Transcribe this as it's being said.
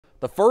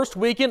The first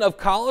weekend of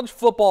college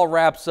football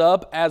wraps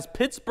up as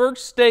Pittsburg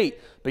State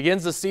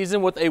begins the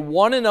season with a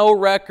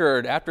 1-0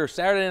 record. After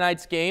Saturday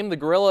night's game, the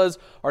Gorillas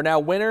are now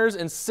winners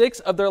in 6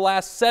 of their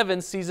last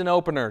 7 season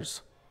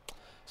openers.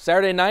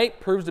 Saturday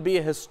night proves to be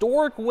a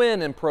historic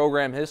win in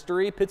program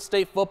history. Pitt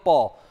State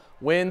football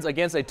wins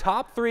against a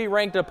top 3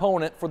 ranked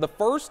opponent for the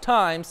first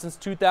time since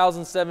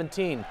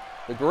 2017.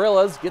 The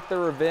Gorillas get their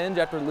revenge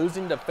after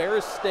losing to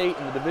Ferris State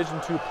in the Division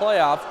II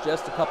playoffs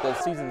just a couple of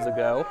seasons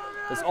ago.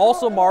 This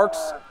also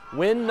marks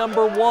win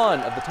number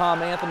 1 of the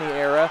Tom Anthony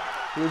era.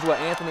 Here's what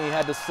Anthony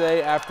had to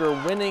say after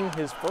winning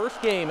his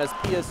first game as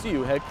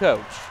PSU head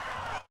coach.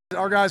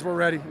 Our guys were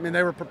ready. I mean,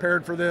 they were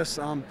prepared for this.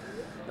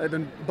 They've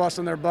been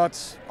busting their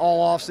butts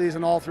all off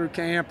season, all through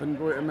camp, and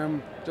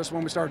then just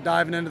when we started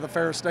diving into the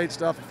Ferris State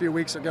stuff a few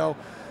weeks ago,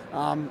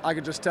 I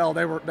could just tell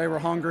they were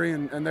hungry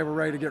and they were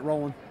ready to get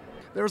rolling.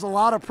 There was a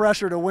lot of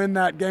pressure to win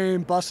that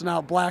game, busting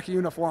out black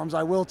uniforms.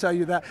 I will tell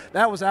you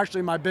that was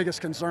actually my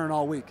biggest concern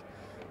all week.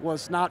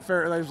 Was not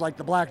fair. It was like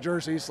the black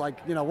jerseys. Like,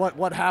 you know,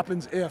 what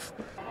happens if?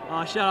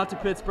 Shout out to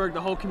Pittsburgh,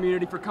 the whole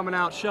community for coming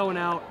out, showing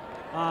out.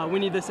 We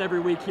need this every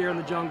week here in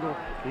the jungle.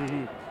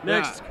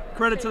 Next,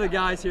 credit to the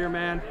guys here,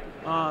 man.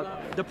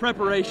 The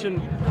preparation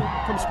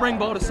from spring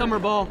ball to summer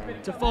ball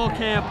to fall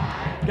camp,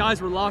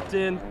 guys were locked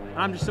in.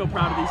 I'm just so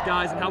proud of these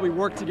guys and how we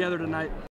worked together tonight.